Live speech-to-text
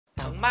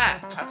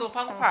蔓、传送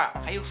方块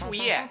还有树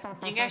叶，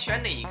应该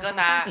选哪一个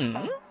呢？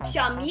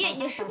小迷，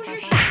你是不是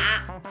傻？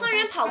坑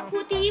人跑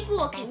酷第一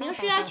步肯定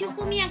是要去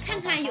后面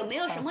看看有没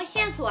有什么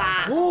线索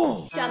啊！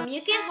小迷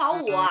跟好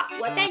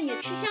我带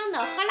你吃香的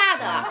喝辣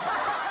的。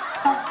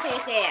嘿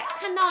嘿，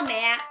看到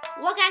没？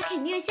我敢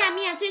肯定下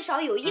面最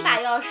少有一把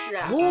钥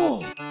匙。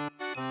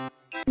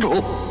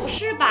不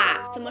是吧？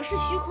怎么是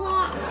虚空？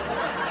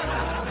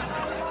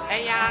哎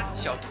呀，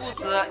小兔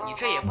子，你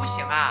这也不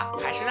行啊，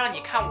还是让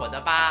你看我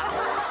的吧。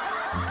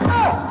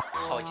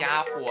好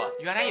家伙，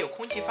原来有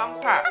空气方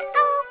块。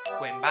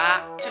滚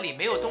吧，这里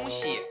没有东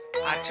西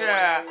啊！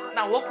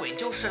那我滚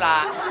就是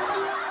啦。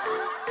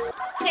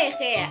嘿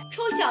嘿，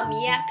臭小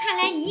迷，看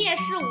来你也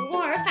是无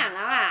功而返了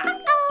啊！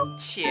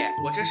切，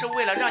我这是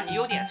为了让你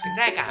有点存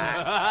在感。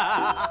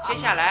接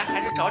下来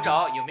还是找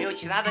找有没有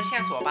其他的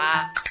线索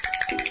吧。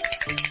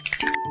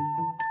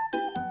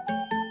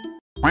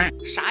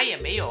啥也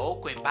没有，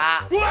滚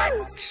吧！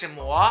史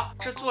魔，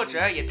这作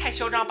者也太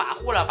嚣张跋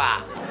扈了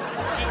吧！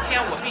今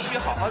天我必须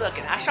好好的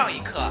给他上一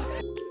课。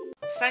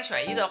3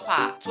选1的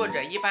话，作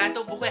者一般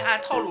都不会按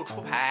套路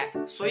出牌，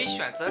所以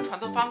选择传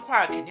送方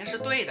块肯定是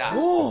对的。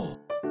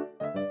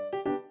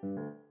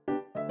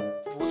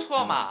不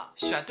错嘛，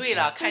选对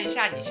了。看一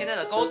下你现在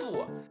的高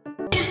度，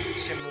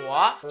史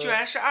魔居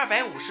然是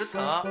250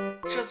层，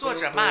这作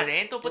者骂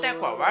人都不带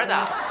拐弯的。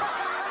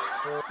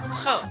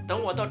哼，等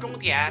我到终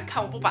点，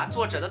看我不把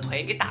作者的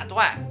腿给打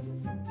断。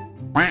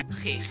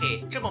嘿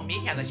嘿，这么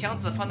明显的箱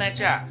子放在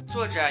这儿，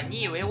作者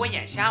你以为我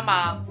眼瞎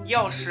吗？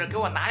钥匙给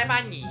我拿来吧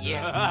你！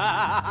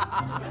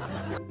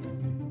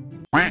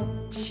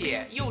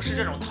切，又是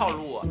这种套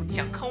路，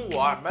想坑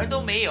我门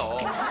都没有。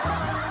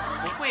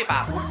不会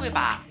吧，不会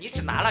吧，你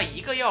只拿了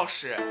一个钥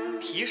匙。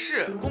提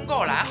示：公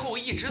告栏后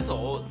一直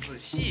走，仔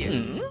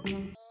细。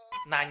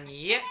纳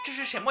尼？这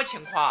是什么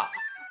情况？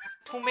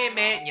兔妹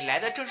妹，你来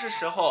的正是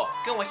时候，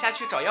跟我下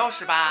去找钥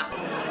匙吧。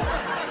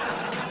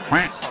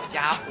好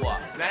家伙，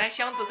原来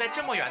箱子在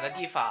这么远的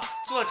地方。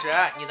作者，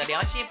你的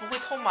良心不会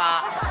痛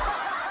吗？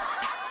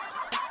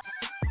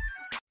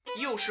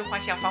又是幻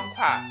象方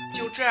块，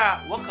就这，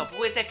我可不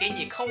会再给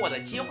你坑我的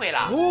机会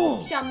了。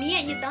小迷，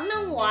你等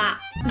等我。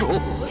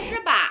不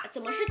是吧？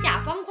怎么是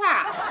假方块？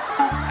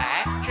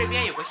哎，这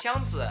边有个箱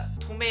子，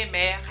兔妹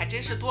妹还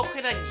真是多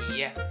亏了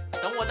你。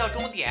等我到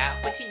终点，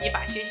会替你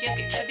把星星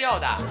给吃掉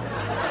的。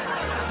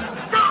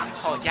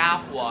好家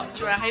伙，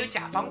居然还有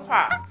假方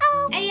块！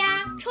哎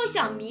呀，臭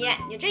小迷，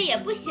你这也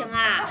不行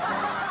啊！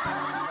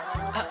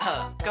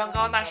刚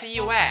刚那是意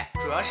外，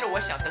主要是我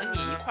想等你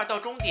一块到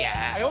终点。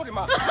哎呦我的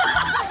妈！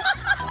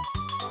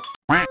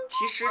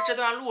其实这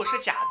段路是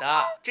假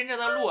的，真正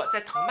的路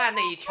在藤蔓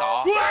那一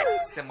条。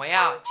怎么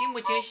样，惊不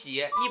惊喜，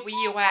意不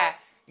意外？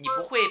你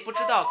不会不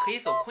知道可以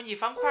走空气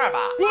方块吧？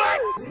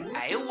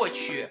哎呦我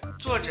去！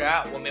作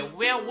者，我们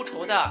无冤无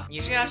仇的，你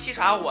这样戏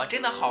耍我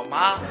真的好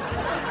吗？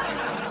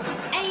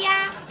哎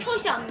呀，臭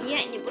小迷，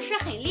你不是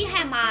很厉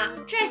害吗？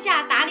这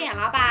下打脸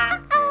了吧？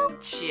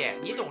切，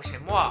你懂什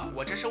么？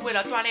我这是为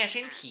了锻炼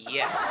身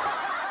体。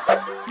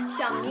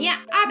小迷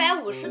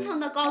，250层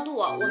的高度，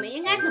我们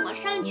应该怎么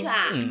上去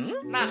啊？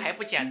那还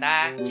不简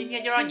单，今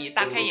天就让你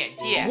大开眼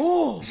界。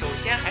首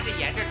先还是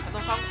沿着传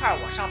送方块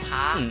往上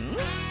爬，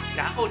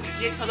然后直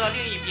接跳到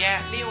另一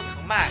边，利用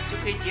藤蔓就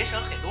可以节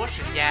省很多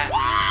时间。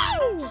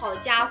好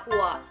家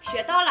伙，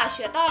学到了，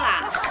学到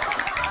了。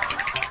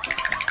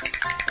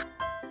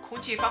空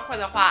气方块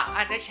的话，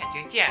按着潜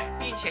行键，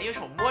并且用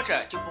手摸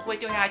着，就不会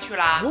掉下去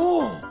啦。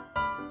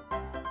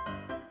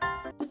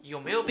有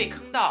没有被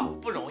坑到？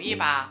不容易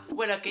吧？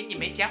为了给你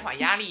们减缓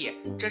压力，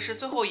这是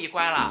最后一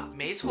关了。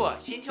没错，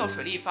心跳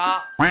水立方。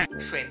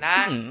水呢？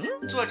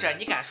作者，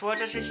你敢说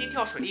这是心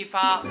跳水立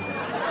方？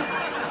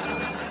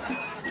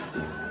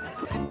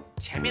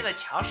前面的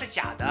墙是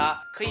假的，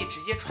可以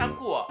直接穿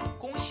过。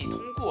恭喜通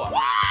过！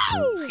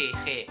嘿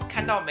嘿，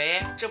看到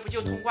没？这不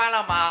就通关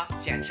了吗？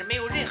简直没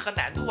有任何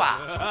难度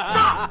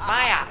啊！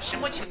妈呀，什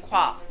么情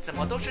况？怎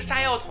么都是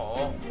炸药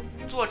桶？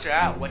作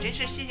者，我真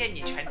是谢谢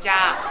你全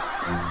家。